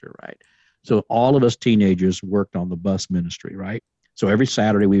pastor, right? So all of us teenagers worked on the bus ministry, right? So every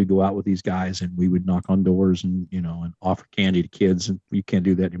Saturday we would go out with these guys and we would knock on doors and offer candy to kids. And you can't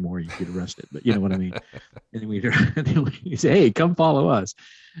do that anymore. You get arrested, but you know what I mean? And then we'd say, hey, come follow us.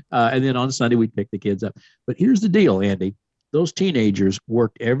 And then on Sunday we'd pick the kids up. But here's the deal, Andy. those teenagers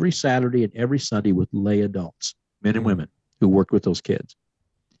worked every Saturday and every Sunday with lay adults, men and women who worked with those kids.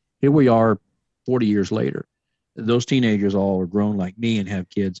 Here we are 40 years later. Those teenagers all are grown like me and have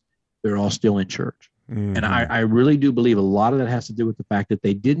kids. They're all still in church. Mm-hmm. And I really do believe a lot of that has to do with the fact that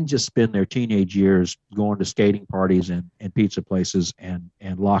they didn't just spend their teenage years going to skating parties and pizza places and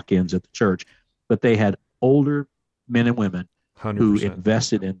lock-ins at the church, but they had older men and women 100%. Who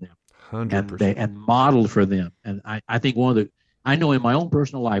invested in them 100%. And modeled for them. And I think I know in my own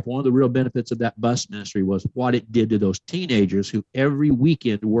personal life, one of the real benefits of that bus ministry was what it did to those teenagers who every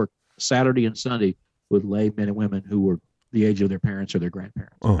weekend worked Saturday and Sunday with lay men and women who were the age of their parents or their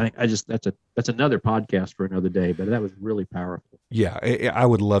grandparents. Oh. That's another podcast for another day, but that was really powerful. Yeah, I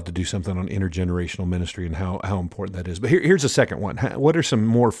would love to do something on intergenerational ministry and how important that is. But here's a second one. What are some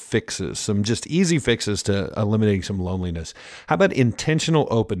more fixes, some just easy fixes to eliminating some loneliness? How about intentional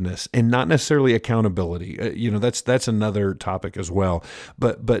openness and not necessarily accountability? That's another topic as well.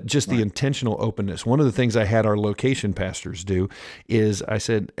 But just the intentional openness. One of the things I had our location pastors do is I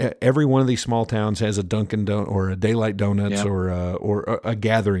said every one of these small towns has a Dunkin' Donut or a Daylight Donuts or a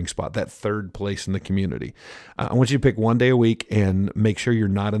gathering spot, that third place in the community. I want you to pick one day a week and make sure you're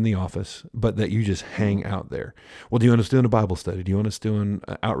not in the office, but that you just hang out there. Well, do you want us doing a Bible study? Do you want us doing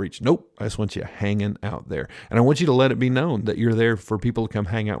outreach? Nope. I just want you hanging out there. And I want you to let it be known that you're there for people to come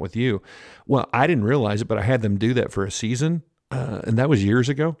hang out with you. Well, I didn't realize it, but I had them do that for a season. And that was years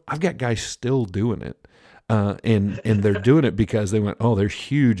ago. I've got guys still doing it. And they're doing it because they went, oh, there's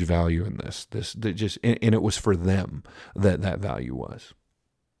huge value in this. And it was for them that value was.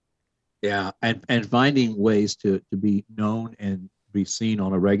 Yeah, and finding ways to be known and be seen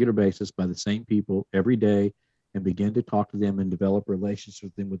on a regular basis by the same people every day, and begin to talk to them and develop relationships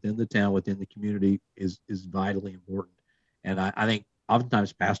with them within the town, within the community is vitally important. And I think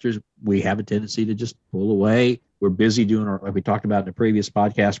oftentimes pastors, we have a tendency to just pull away. We're busy doing like we talked about in the previous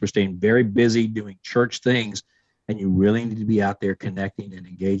podcast, we're staying very busy doing church things, and you really need to be out there connecting and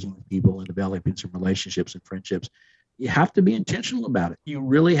engaging with people and developing some relationships and friendships. You have to be intentional about it. You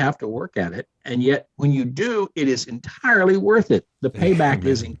really have to work at it. And yet when you do, it is entirely worth it. The payback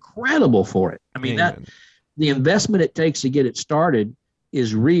is incredible for it. I mean, the investment it takes to get it started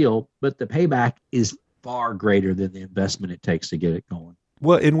is real, but the payback is far greater than the investment it takes to get it going.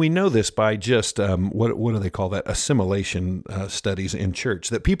 Well, and we know this by just, what do they call that? Assimilation studies in church,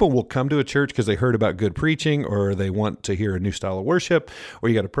 that people will come to a church because they heard about good preaching or they want to hear a new style of worship or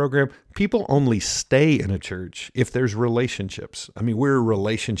you got a program. People only stay in a church if there's relationships. I mean, we're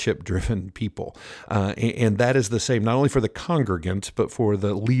relationship-driven people. And that is the same, not only for the congregant, but for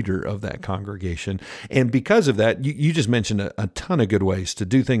the leader of that congregation. And because of that, you just mentioned a ton of good ways to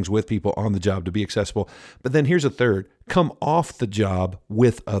do things with people on the job to be accessible. But then here's a third. Come off the job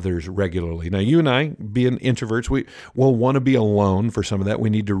with others regularly. Now, you and I, being introverts, we'll want to be alone for some of that. We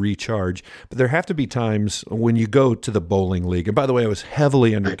need to recharge. But there have to be times when you go to the bowling league. And by the way, I was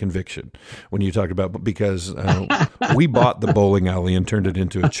heavily under conviction when you talked about, because we bought the bowling alley and turned it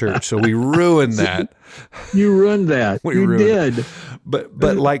into a church. So we ruined that. You ruined that. You did.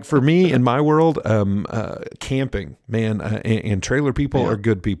 But like for me in my world, camping, man, and trailer people are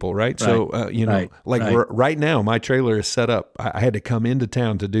good people, right? So, right now, my trailer is set up. I had to come into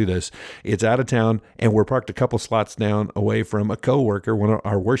town to do this. It's out of town, and we're parked a couple slots down away from a coworker, one of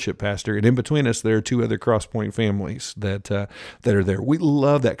our worship pastor, and in between us, there are two other Crosspoint families that are there. We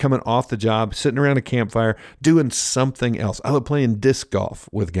love that, coming off the job, sitting around a campfire, doing something else. I love playing disc golf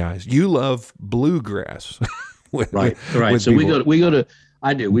with guys. You love bluegrass. Right. So people.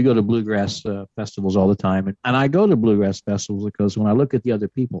 we go to bluegrass festivals all the time, and I go to bluegrass festivals because when I look at the other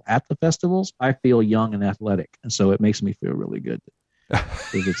people at the festivals, I feel young and athletic, and so it makes me feel really good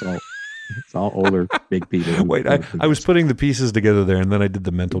because it's all older big people. Wait, I was putting the pieces together there, and then I did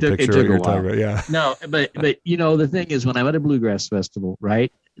the mental picture. It took a while. Yeah. No, but the thing is, when I'm at a bluegrass festival,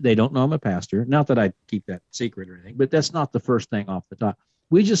 right? They don't know I'm a pastor. Not that I keep that secret or anything, but that's not the first thing off the top.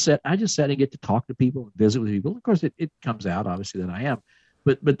 I just sat and get to talk to people and visit with people. Of course, it comes out obviously that I am,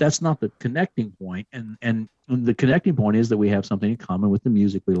 but that's not the connecting point. And the connecting point is that we have something in common with the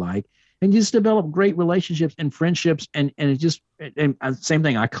music we like, and just develop great relationships and friendships. And it just same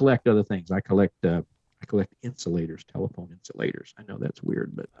thing. I collect other things. I collect insulators, telephone insulators. I know that's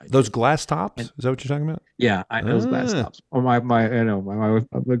weird, but those glass tops. Is that what you're talking about? Yeah, I know those glass tops. Or my wife,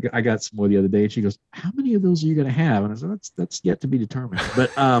 I got some more the other day, and she goes, "How many of those are you going to have?" And I said, "That's yet to be determined."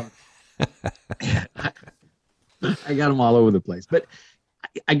 But I got them all over the place. But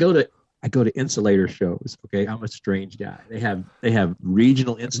I go to I go to insulator shows. Okay, I'm a strange guy. They have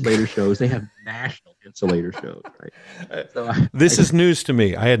regional insulator shows. They have national insulator shows. Right. So this is news to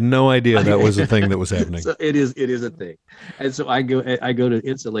me. I had no idea that was a thing that was happening. So it is a thing. And so I go to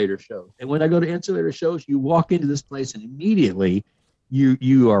insulator shows. And when I go to insulator shows, you walk into this place and immediately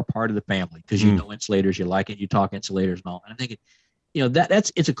you are part of the family because you know insulators, you like it, you talk insulators and all. And I'm thinking,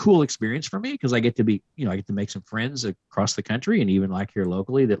 it's a cool experience for me because I get to make some friends across the country and even like here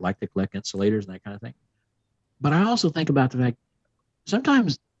locally that like to collect insulators and that kind of thing. But I also think about the fact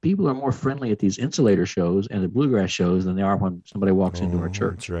sometimes people are more friendly at these insulator shows and the bluegrass shows than they are when somebody walks into our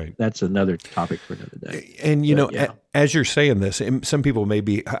church. That's right. That's another topic for another day. And, as you're saying this, some people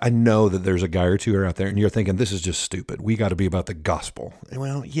I know that there's a guy or two are out there and you're thinking, this is just stupid. We got to be about the gospel.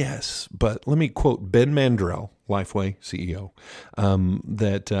 Well, yes, but let me quote Ben Mandrell, Lifeway CEO,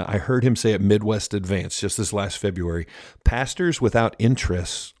 that I heard him say at Midwest Advance just this last February, pastors without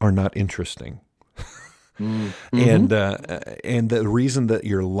interests are not interesting. And the reason that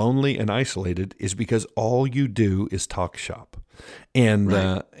you're lonely and isolated is because all you do is talk shop. And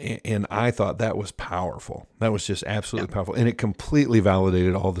and I thought that was powerful. That was just absolutely powerful. And it completely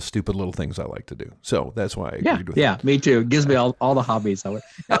validated all the stupid little things I like to do. So that's why I agreed with it. Yeah, me too. It gives me all the hobbies. Now,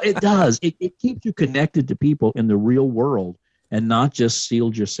 it does. It keeps you connected to people in the real world and not just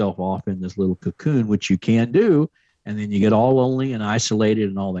sealed yourself off in this little cocoon, which you can do. And then you get all lonely and isolated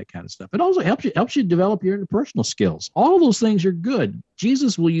and all that kind of stuff. It also helps you develop your interpersonal skills. All of those things are good.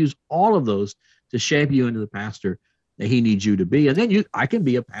 Jesus will use all of those to shape you into the pastor that he needs you to be. And then I can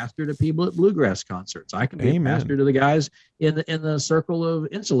be a pastor to people at bluegrass concerts. I can be a pastor to the guys in the circle of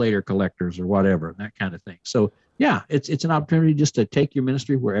insulator collectors or whatever, that kind of thing. So yeah, it's an opportunity just to take your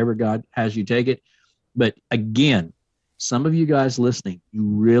ministry wherever God has you take it. But again, some of you guys listening, you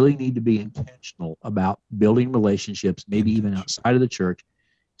really need to be intentional about building relationships, maybe even outside of the church,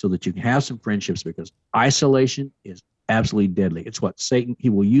 so that you can have some friendships, because isolation is absolutely deadly. It's what Satan,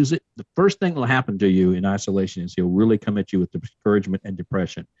 he will use it. The first thing that will happen to you in isolation is he'll really come at you with discouragement and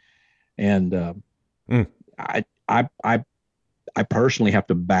depression. And I personally have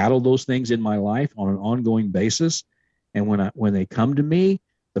to battle those things in my life on an ongoing basis. And when they come to me,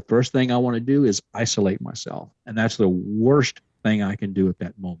 the first thing I want to do is isolate myself. And that's the worst thing I can do at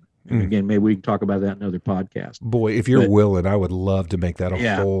that moment. And again, maybe we can talk about that in another podcast. Boy, if you're willing, I would love to make that a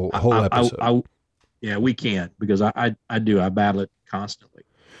whole episode. Yeah, we can, because I battle it constantly.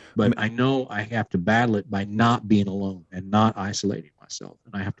 But I know I have to battle it by not being alone and not isolating myself.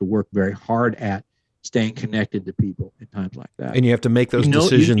 And I have to work very hard at staying connected to people in times like that. And you have to make those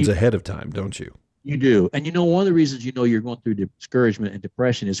decisions ahead of time, don't you? You do. And one of the reasons you're going through discouragement and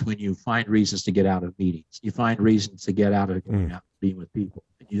depression is when you find reasons to get out of meetings. You find reasons to get out of going out being with people.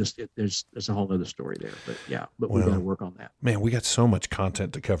 And there's a whole other story there. But we got to work on that. Man, we got so much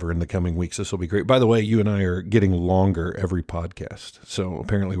content to cover in the coming weeks. This will be great. By the way, you and I are getting longer every podcast. So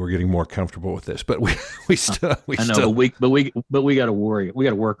apparently we're getting more comfortable with this. But we still but we got to worry. We got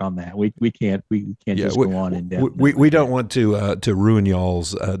to work on that. We can't just go on in depth. We don't want to ruin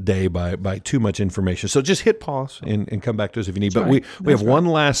y'all's day by too much information. So just hit pause and come back to us if you need. That's but right. we have one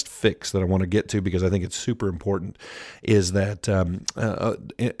last fix that I want to get to, because I think it's super important, is that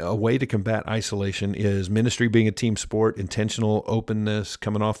a way to combat isolation is ministry being a team sport, intentional openness,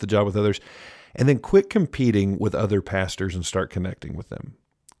 coming off the job with others, and then quit competing with other pastors and start connecting with them.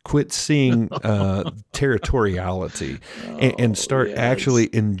 Quit seeing territoriality and start actually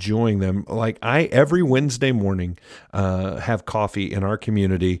enjoying them. Like every Wednesday morning have coffee in our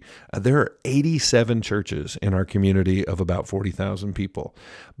community. There are 87 churches in our community of about 40,000 people.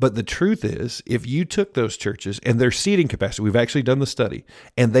 But the truth is, if you took those churches and their seating capacity, we've actually done the study,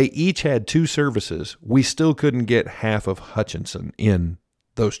 and they each had 2 services, we still couldn't get half of Hutchinson in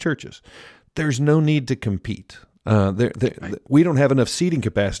those churches. There's no need to compete. We don't have enough seating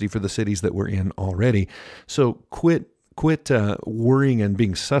capacity for the cities that we're in already. So quit worrying and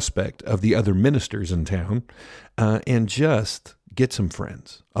being suspect of the other ministers in town, and just get some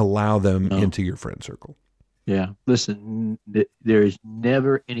friends. Allow them into your friend circle. Yeah. Listen, there is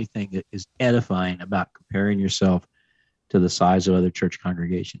never anything that is edifying about comparing yourself to the size of other church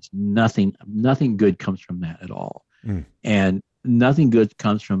congregations. Nothing good comes from that at all. And nothing good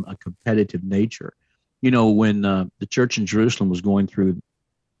comes from a competitive nature. When the church in Jerusalem was going through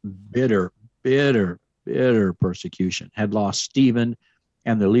bitter persecution, had lost Stephen,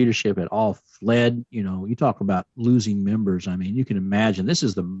 and the leadership had all fled. You talk about losing members. I mean, you can imagine, this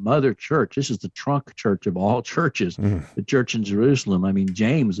is the mother church. This is the trunk church of all churches, the church in Jerusalem. I mean,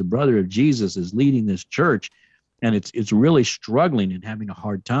 James, the brother of Jesus, is leading this church, and it's really struggling and having a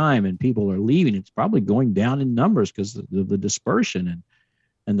hard time, and people are leaving. It's probably going down in numbers because of the dispersion.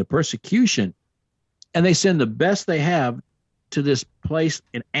 and the persecution, and they send the best they have to this place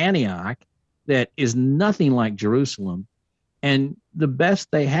in Antioch that is nothing like Jerusalem. And the best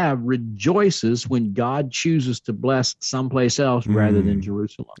they have rejoices when God chooses to bless someplace else rather than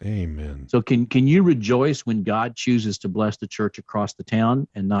Jerusalem. Amen. So can you rejoice when God chooses to bless the church across the town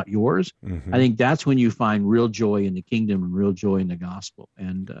and not yours? I think that's when you find real joy in the kingdom and real joy in the gospel.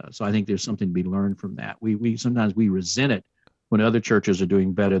 And so I think there's something to be learned from that. We sometimes we resent it when other churches are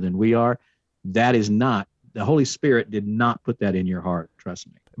doing better than we are. That is not, the Holy Spirit did not put that in your heart. Trust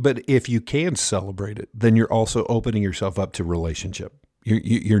me. But if you can celebrate it, then you're also opening yourself up to relationship.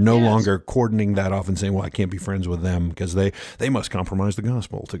 You're no longer cordoning that off and saying, well, I can't be friends with them because they must compromise the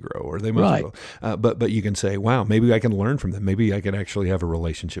gospel to grow, or they must go. But you can say, wow, maybe I can learn from them. Maybe I can actually have a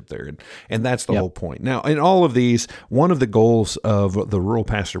relationship there. And that's the whole point. Now, in all of these, one of the goals of the Rural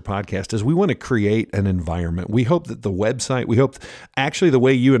Pastor Podcast is we want to create an environment. We hope that the website, actually the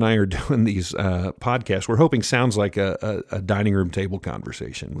way you and I are doing these podcasts, we're hoping sounds like a dining room table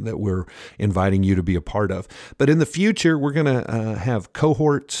conversation that we're inviting you to be a part of. But in the future, we're going to have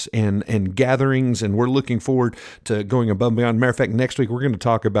cohorts and gatherings, and we're looking forward to going above and beyond. Matter of fact, next week we're going to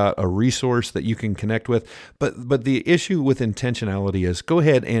talk about a resource that you can connect with. But the issue with intentionality is go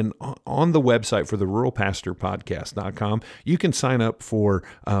ahead and on the website for the ruralpastorpodcast.com, you can sign up for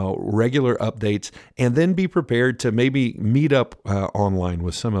regular updates and then be prepared to maybe meet up online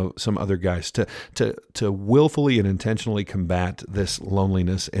with some other guys to willfully and intentionally combat this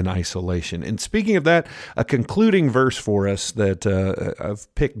loneliness and isolation. And speaking of that, a concluding verse for us that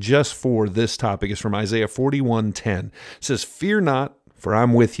I've picked just for this topic is from Isaiah 41:10. It says, "Fear not, for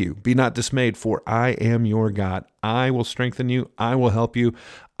I'm with you. Be not dismayed, for I am your God. I will strengthen you. I will help you.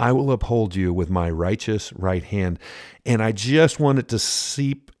 I will uphold you with my righteous right hand." And I just want it to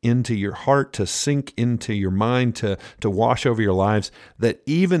seep into your heart, to sink into your mind, to wash over your lives, that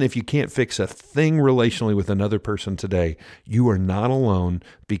even if you can't fix a thing relationally with another person today, you are not alone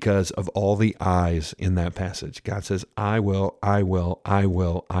because of all the I's in that passage. God says, I will, I will, I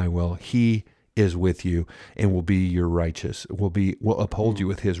will, I will. He is with you and will be your righteous, will uphold you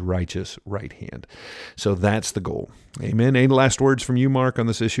with his righteous right hand. So that's the goal. Amen. Any last words from you, Mark, on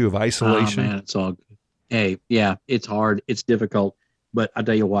this issue of isolation? Oh, man, it's all good. Hey, yeah, it's hard. It's difficult. But I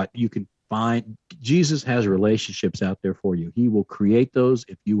tell you what, you can find, Jesus has relationships out there for you. He will create those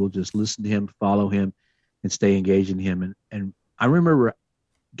if you will just listen to him, follow him, and stay engaged in him. And I remember a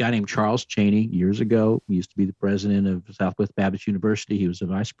guy named Charles Cheney years ago. He used to be the president of Southwest Baptist University. He was the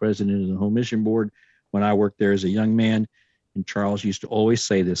vice president of the Home Mission Board when I worked there as a young man. And Charles used to always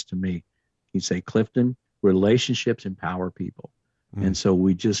say this to me. He'd say, Clifton, relationships empower people. And so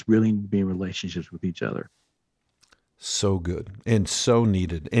we just really need to be in relationships with each other. So good and so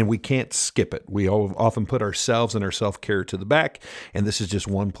needed. And we can't skip it. We often put ourselves and our self-care to the back. And this is just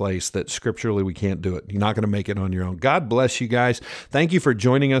one place that scripturally we can't do it. You're not going to make it on your own. God bless you guys. Thank you for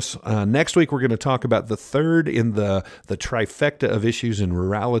joining us. Next week, we're going to talk about the third in the trifecta of issues in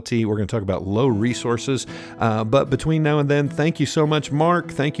rurality. We're going to talk about low resources. But between now and then, thank you so much, Mark.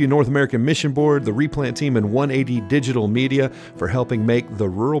 Thank you, North American Mission Board, the Replant team, and 180 Digital Media for helping make the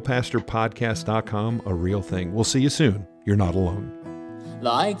ruralpastorpodcast.com a real thing. We'll see you soon. You're not alone.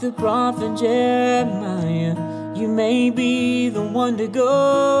 Like the prophet Jeremiah, you may be the one to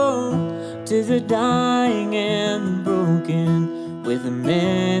go to the dying and the broken with a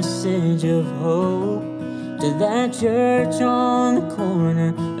message of hope. To that church on the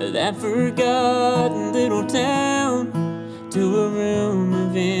corner of that forgotten little town, to a room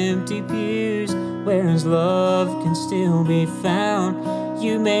of empty pews where his love can still be found.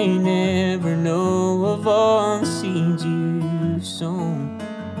 You may never know of all the seeds you've sown,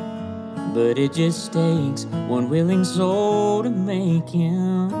 but it just takes one willing soul to make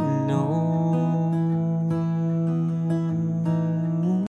him known.